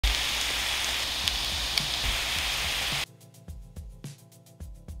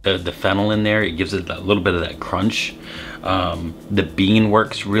the fennel in there. It gives it a little bit of that crunch. The bean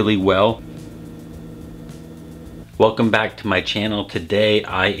works really well. Welcome back to my channel. Today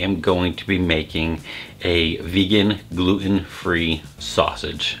I am going to be making a vegan gluten-free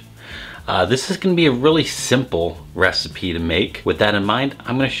sausage. This is going to be a really simple recipe to make. With that in mind,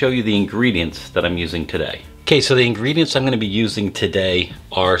 I'm going to show you the ingredients that I'm using today. Okay, so the ingredients I'm going to be using today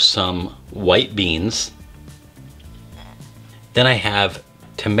are some white beans. Then I have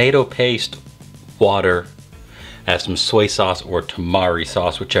tomato paste, water. I have some soy sauce or tamari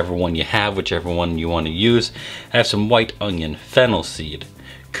sauce, whichever one you have, whichever one you want to use. I have some white onion, fennel seed,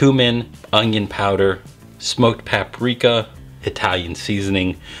 cumin, onion powder, smoked paprika, Italian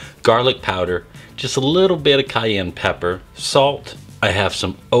seasoning, garlic powder, just a little bit of cayenne pepper, salt. I have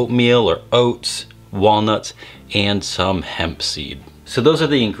some oatmeal or oats, walnuts, and some hemp seed. So those are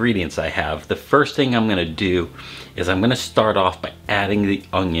the ingredients I have. The first thing I'm gonna do is I'm gonna start off by adding the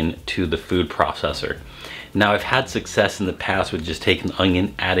onion to the food processor. Now I've had success in the past with just taking the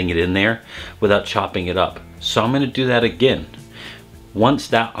onion, adding it in there without chopping it up. So I'm gonna do that again. Once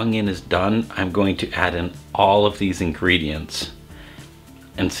that onion is done, I'm going to add in all of these ingredients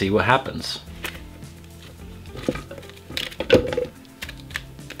and see what happens.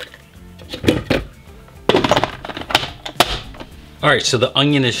 All right, so the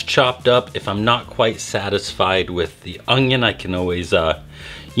onion is chopped up. If I'm not quite satisfied with the onion, I can always,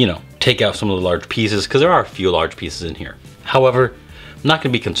 take out some of the large pieces, because there are a few large pieces in here. However, I'm not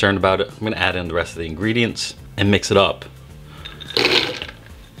gonna be concerned about it. I'm gonna add in the rest of the ingredients and mix it up.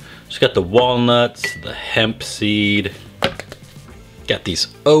 Just got the walnuts, the hemp seed, got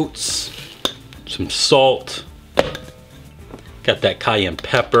these oats, some salt, got that cayenne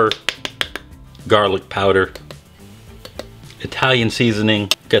pepper, garlic powder, Italian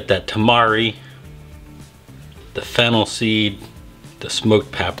seasoning, got that tamari, the fennel seed, the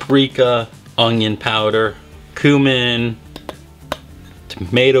smoked paprika, onion powder, cumin,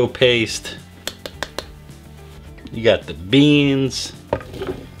 tomato paste. You got the beans,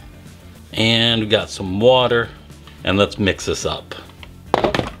 and we got some water, and let's mix this up.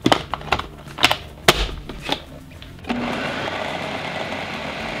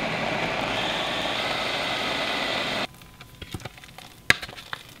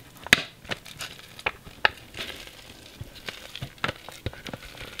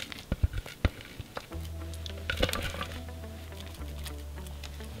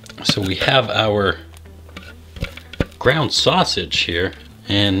 So we have our ground sausage here,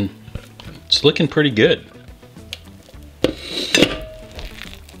 and it's looking pretty good.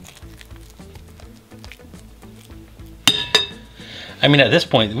 I mean, at this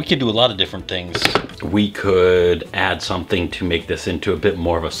point, we could do a lot of different things. We could add something to make this into a bit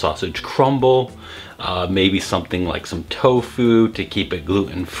more of a sausage crumble. Maybe something like some tofu to keep it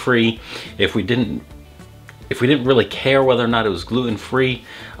gluten-free. If we didn't really care whether or not it was gluten-free,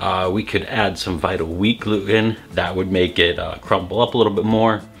 we could add some Vital Wheat gluten. That would make it crumble up a little bit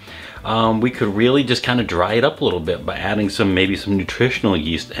more. We could really just kind of dry it up a little bit by adding maybe some nutritional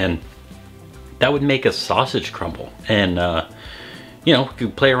yeast, and that would make a sausage crumble. And we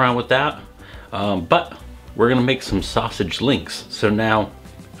could play around with that. But we're gonna make some sausage links. So now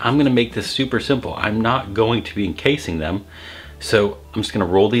I'm gonna make this super simple. I'm not going to be encasing them. So I'm just gonna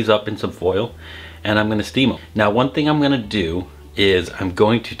roll these up in some foil, and I'm gonna steam them. Now, one thing I'm gonna do is I'm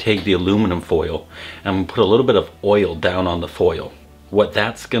going to take the aluminum foil and I'm gonna put a little bit of oil down on the foil. What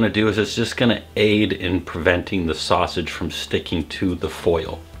that's gonna do is it's just gonna aid in preventing the sausage from sticking to the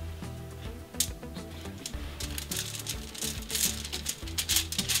foil.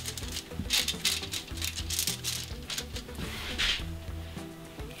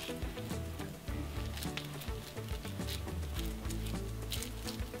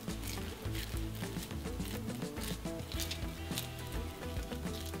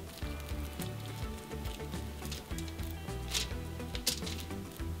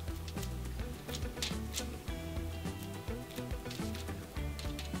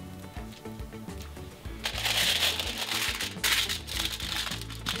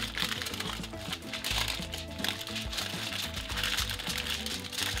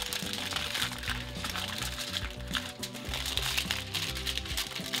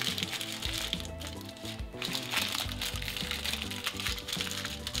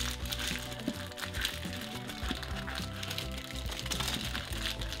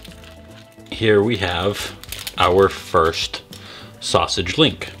 here we have our first sausage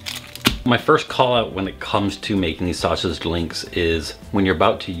link. My first call out when it comes to making these sausage links is when you're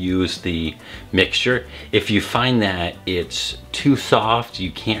about to use the mixture, if you find that it's too soft, you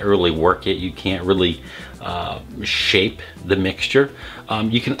can't really work it, you can't really shape the mixture,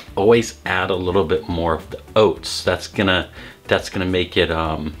 you can always add a little bit more of the oats. That's gonna make it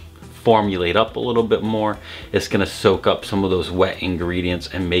formulate up a little bit more. It's gonna soak up some of those wet ingredients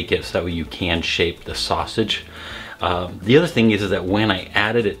and make it so you can shape the sausage. The other thing is that when I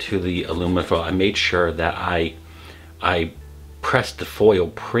added it to the aluminum foil, I made sure that I pressed the foil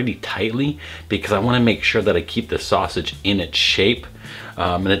pretty tightly, because I want to make sure that I keep the sausage in its shape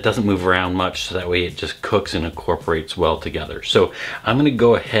and it doesn't move around much, so that way it just cooks and incorporates well together. So I'm going to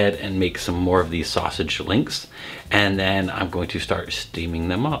go ahead and make some more of these sausage links, and then I'm going to start steaming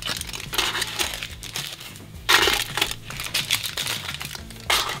them up.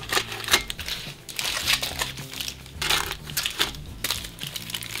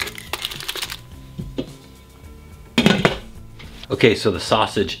 Okay, so the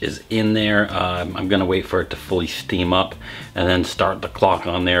sausage is in there. I'm gonna wait for it to fully steam up and then start the clock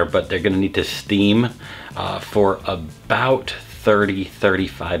on there, but they're gonna need to steam for about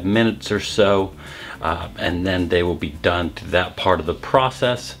 30-35 minutes or so, and then they will be done to that part of the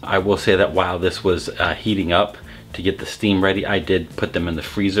process. I will say that while this was heating up to get the steam ready, I did put them in the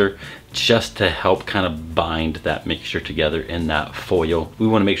freezer just to help kind of bind that mixture together in that foil. We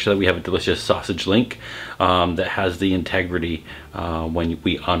want to make sure that we have a delicious sausage link that has the integrity when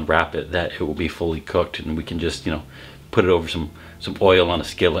we unwrap it, that it will be fully cooked, and we can just, you know, put it over some oil on a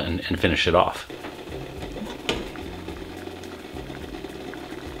skillet and finish it off.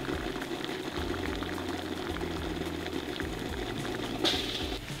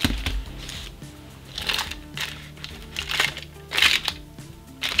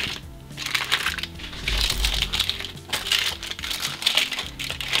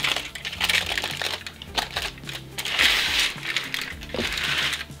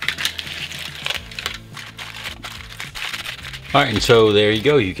 All right, and so there you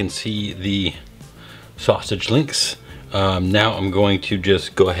go. You can see the sausage links. Now I'm going to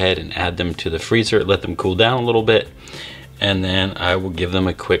just go ahead and add them to the freezer, let them cool down a little bit, and then I will give them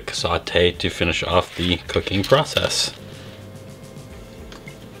a quick saute to finish off the cooking process.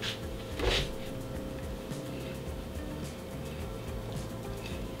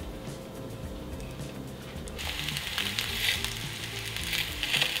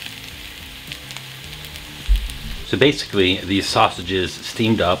 So basically, these sausages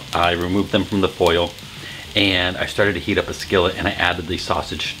steamed up, I removed them from the foil, and I started to heat up a skillet, and I added the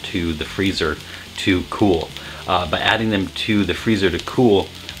sausage to the freezer to cool. By adding them to the freezer to cool,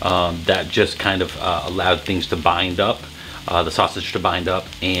 that just kind of allowed things to bind up, the sausage to bind up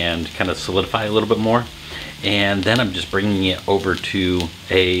and kind of solidify a little bit more. And then I'm just bringing it over to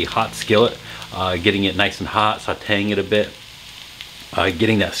a hot skillet, getting it nice and hot, sauteing it a bit,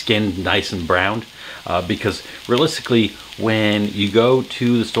 getting that skin nice and browned. Because realistically, when you go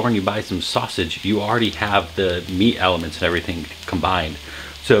to the store and you buy some sausage, you already have the meat elements and everything combined.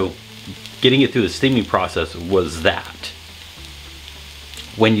 So getting it through the steaming process was that.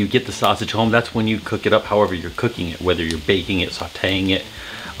 When you get the sausage home, that's when you cook it up however you're cooking it, whether you're baking it, sauteing it,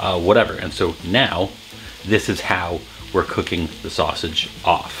 whatever. And so now, this is how we're cooking the sausage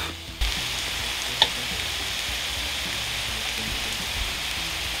off.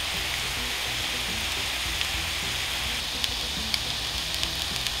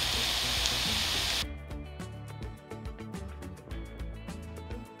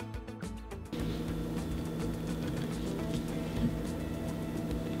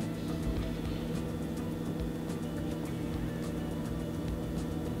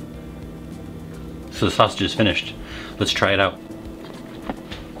 So the sausage is finished. Let's try it out.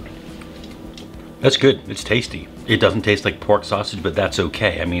 That's good. It's tasty. It doesn't taste like pork sausage, but that's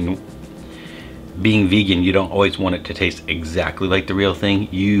okay. I mean, being vegan, you don't always want it to taste exactly like the real thing.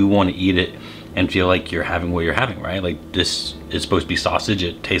 You want to eat it and feel like you're having what you're having, right? Like, this is supposed to be sausage.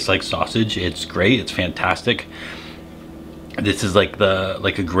 It tastes like sausage. It's great. It's fantastic. This is like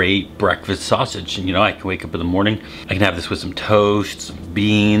a great breakfast sausage. You know, I can wake up in the morning, I can have this with some toast, some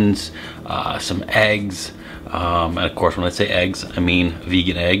beans, some eggs, and of course when I say eggs, I mean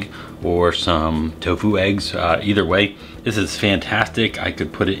vegan egg or some tofu eggs. Either way, this is fantastic. I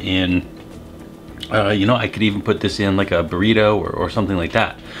could put it in, you know, I could even put this in like a burrito or something like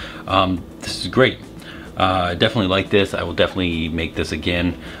that. This is great. I definitely like this. I will definitely make this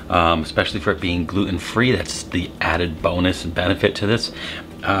again, especially for it being gluten-free. That's the added bonus and benefit to this.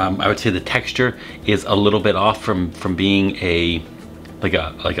 I would say the texture is a little bit off from being a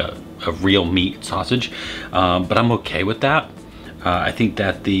real meat sausage, but I'm okay with that. I think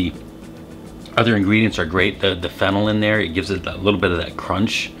that the other ingredients are great. The fennel in there, it gives it a little bit of that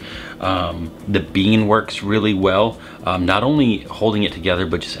crunch. The bean works really well, not only holding it together,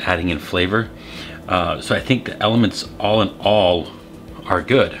 but just adding in flavor. So I think the elements all in all are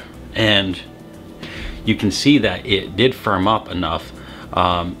good. And you can see that it did firm up enough,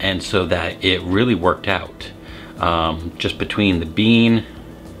 and so that it really worked out. Just between the bean,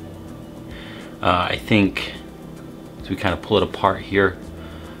 I think, as we kind of pull it apart here,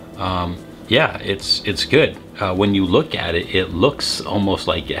 yeah, it's good. When you look at it, it looks almost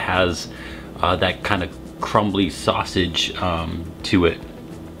like it has that kind of crumbly sausage to it.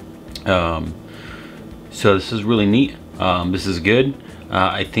 So this is really neat. This is good.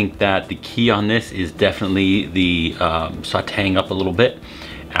 I think that the key on this is definitely the sauteing up a little bit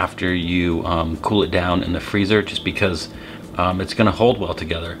after you cool it down in the freezer, just because it's going to hold well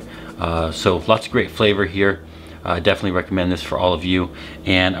together. So lots of great flavor here. Definitely recommend this for all of you,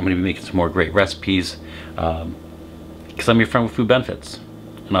 and I'm going to be making some more great recipes because I'm your friend with food benefits,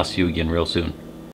 and I'll see you again real soon.